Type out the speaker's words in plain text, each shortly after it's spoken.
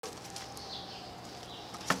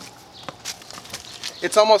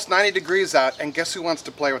It's almost 90 degrees out, and guess who wants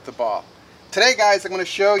to play with the ball? Today, guys, I'm going to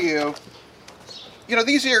show you,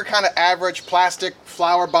 these are your kind of average plastic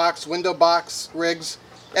flower box, window box rigs,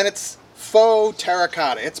 and it's faux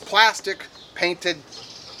terracotta. It's plastic painted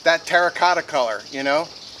that terracotta color,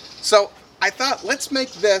 So I thought, let's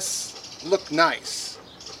make this look nice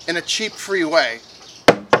in a cheap, free way,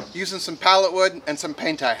 using some pallet wood and some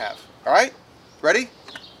paint I have. All right? Ready?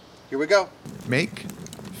 Here we go. Make,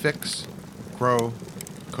 fix, grow,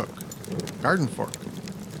 cook. Garden Fork.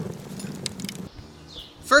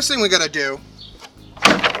 First thing we gotta do,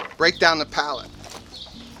 break down the pallet.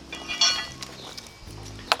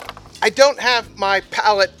 I don't have my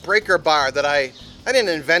pallet breaker bar that I didn't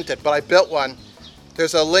invent it, but I built one.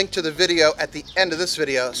 There's a link to the video at the end of this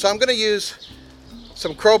video. So I'm gonna use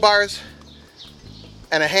some crowbars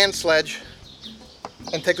and a hand sledge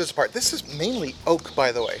and take this apart. This is mainly oak,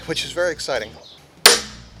 by the way, which is very exciting.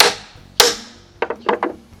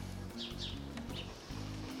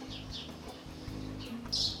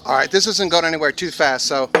 All right, this isn't going anywhere too fast,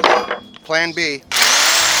 so plan B.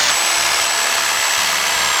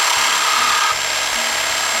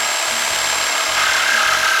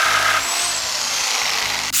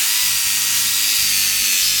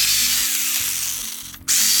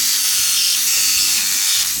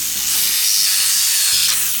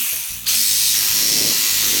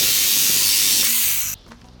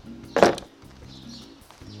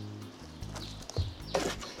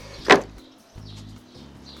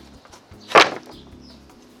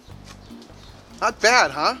 Not bad,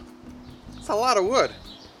 huh? That's a lot of wood.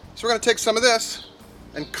 So we're gonna take some of this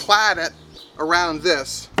and clad it around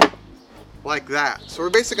this like that. So we're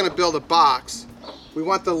basically gonna build a box. We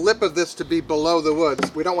want the lip of this to be below the wood.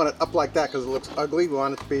 We don't want it up like that because it looks ugly. We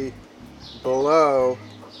want it to be below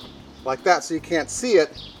like that so you can't see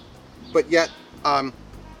it, but yet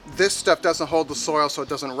this stuff doesn't hold the soil so it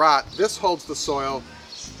doesn't rot. This holds the soil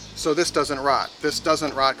so this doesn't rot. This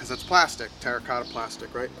doesn't rot because it's plastic, terracotta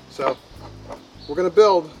plastic, right? So we're going to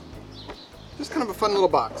build just kind of a fun little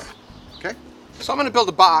box, okay? So I'm going to build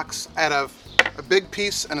a box out of a big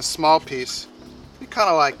piece and a small piece, be kind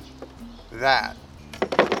of like that.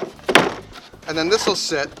 And then this will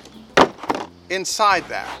sit inside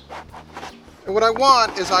that. And what I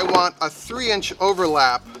want is I want a 3-inch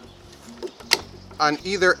overlap on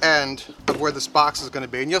either end of where this box is going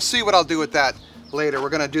to be. And you'll see what I'll do with that later. We're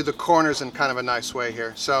going to do the corners in kind of a nice way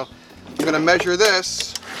here. So I'm going to measure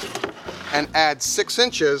this and add 6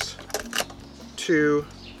 inches to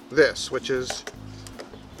this, which is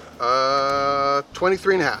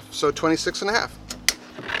 23 and a half, so 26 and a half.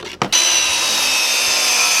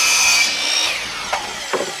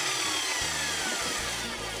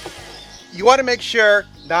 You want to make sure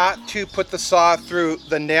not to put the saw through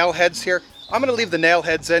the nail heads here. I'm going to leave the nail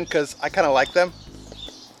heads in because I kind of like them.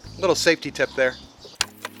 Little safety tip there.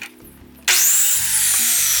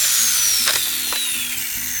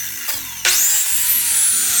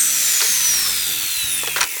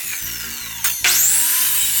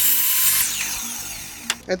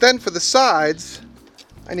 And then for the sides,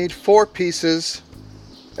 I need 4 pieces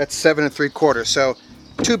at 7 3/4. So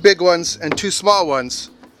 2 big ones and 2 small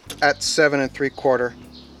ones at 7 3/4.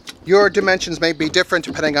 Your dimensions may be different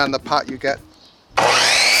depending on the pot you get.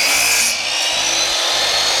 I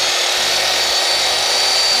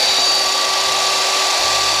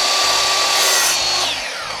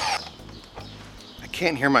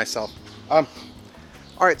can't hear myself. All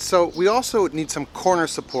right, so we also need some corner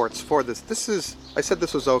supports for this. I said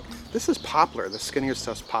this was oak. This is poplar. The skinnier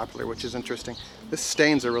stuff's poplar, which is interesting. This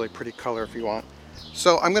stains a really pretty color if you want.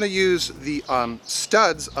 So I'm going to use the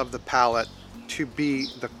studs of the pallet to be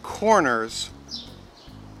the corners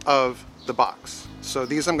of the box. So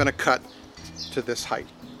these I'm going to cut to this height.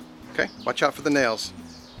 Okay, watch out for the nails.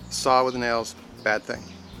 Saw with the nails, bad thing.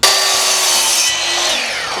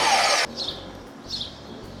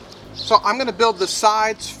 So I'm going to build the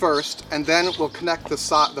sides first, and then we'll connect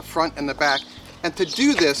the front and the back. And to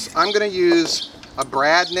do this, I'm going to use a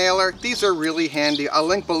brad nailer. These are really handy. I'll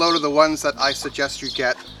link below to the ones that I suggest you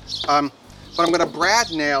get. But I'm going to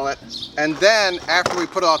brad nail it, and then after we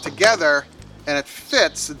put it all together and it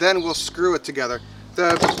fits, then we'll screw it together.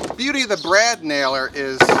 The beauty of the brad nailer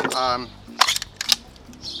is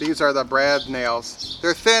these are the brad nails.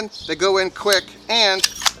 They're thin, they go in quick, and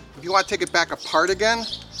if you want to take it back apart again,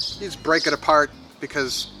 you just break it apart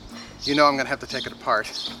because I'm going to have to take it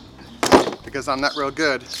apart because I'm not real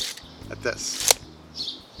good at this.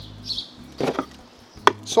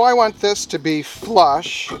 So I want this to be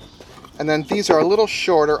flush, and then these are a little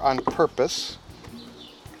shorter on purpose.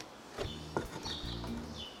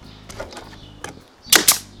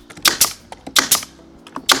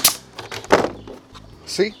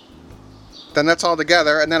 See? Then that's all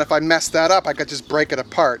together, and then if I mess that up, I could just break it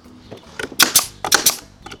apart.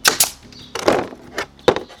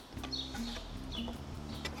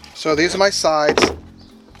 So these are my sides,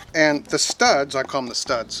 and the studs, I call them the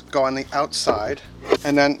studs, go on the outside.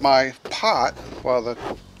 And then my pot, well, the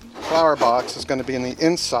flower box is going to be in the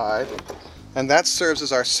inside, and that serves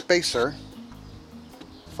as our spacer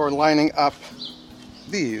for lining up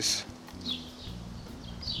these.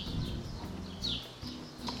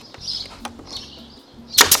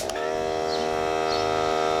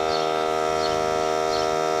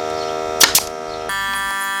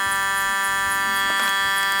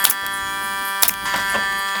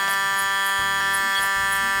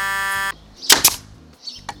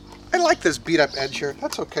 I like this beat up edge here.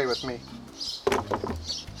 That's okay with me.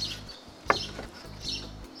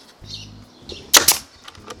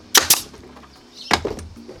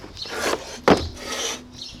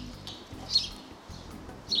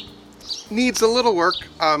 Needs a little work.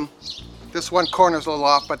 This one corner is a little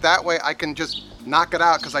off, but that way I can just knock it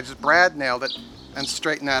out because I just brad nailed it and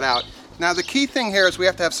straighten that out. Now the key thing here is we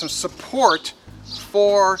have to have some support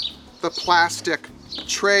for the plastic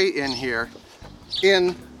tray in here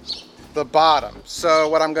in the bottom. So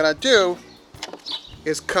what I'm going to do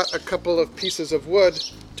is cut a couple of pieces of wood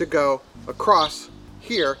to go across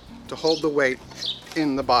here to hold the weight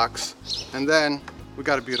in the box, and then we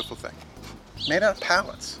got a beautiful thing made out of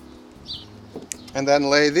pallets. And then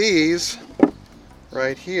lay these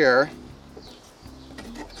right here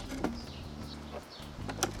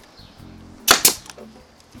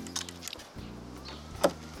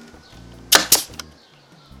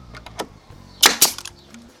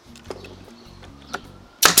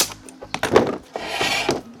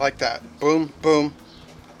like that. Boom, boom,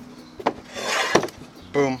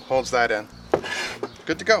 boom, holds that in.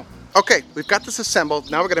 Good to go. Okay, we've got this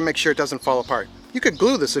assembled. Now we're going to make sure it doesn't fall apart. You could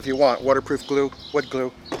glue this if you want, waterproof glue, wood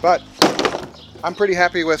glue, but I'm pretty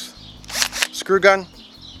happy with screw gun,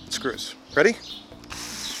 screws. Ready?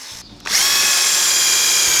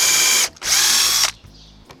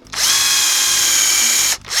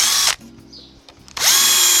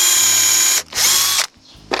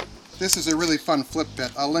 This is a really fun flip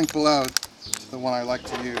bit. I'll link below to the one I like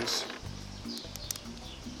to use.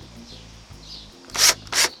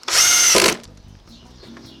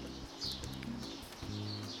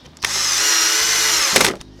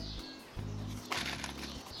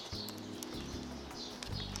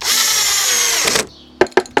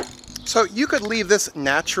 So you could leave this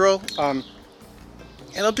natural, and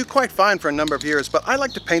it'll do quite fine for a number of years, but I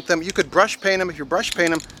like to paint them. You could brush paint them. If you brush paint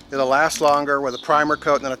them, it'll last longer with a primer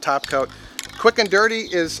coat and then a top coat. Quick and Dirty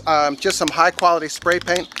is just some high quality spray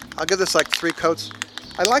paint. I'll give this like 3 coats.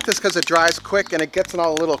 I like this because it dries quick and it gets in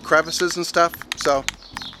all the little crevices and stuff. So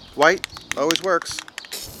white always works.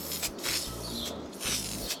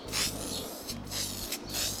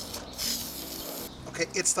 Okay,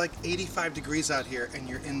 it's like 85 degrees out here and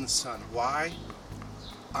you're in the sun. Why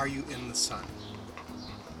are you in the sun?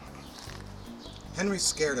 Henry's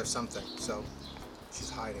scared of something, so she's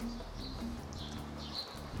hiding.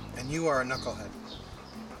 And you are a knucklehead.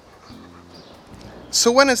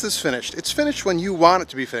 So when is this finished? It's finished when you want it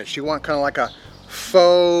to be finished. You want kind of like a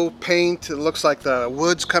faux paint. It looks like the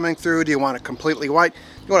wood's coming through. Do you want it completely white?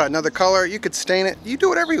 You want another color? You could stain it. You do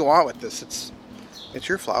whatever you want with this. It's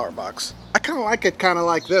your flower box. I kind of like it kind of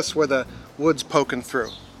like this where the wood's poking through.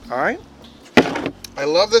 All right? I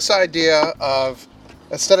love this idea of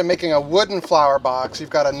instead of making a wooden flower box, you've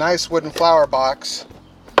got a nice wooden flower box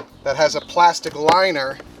that has a plastic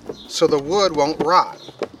liner so the wood won't rot.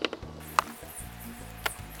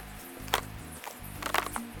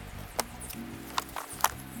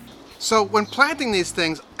 So when planting these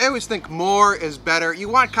things, I always think more is better. You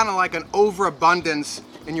want kind of like an overabundance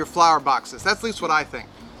in your flower boxes. That's at least what I think.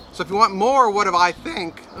 So if you want more, what do I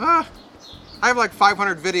think? I have like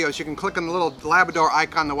 500 videos. You can click on the little Labrador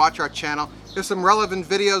icon to watch our channel. There's some relevant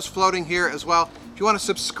videos floating here as well. If you want to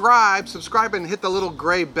subscribe and hit the little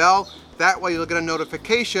gray bell. That way you'll get a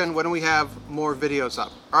notification when we have more videos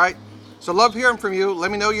up. All right? So love hearing from you.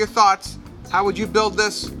 Let me know your thoughts. How would you build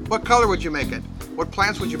this? What color would you make it? What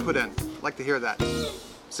plants would you put in? I'd like to hear that.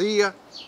 See ya.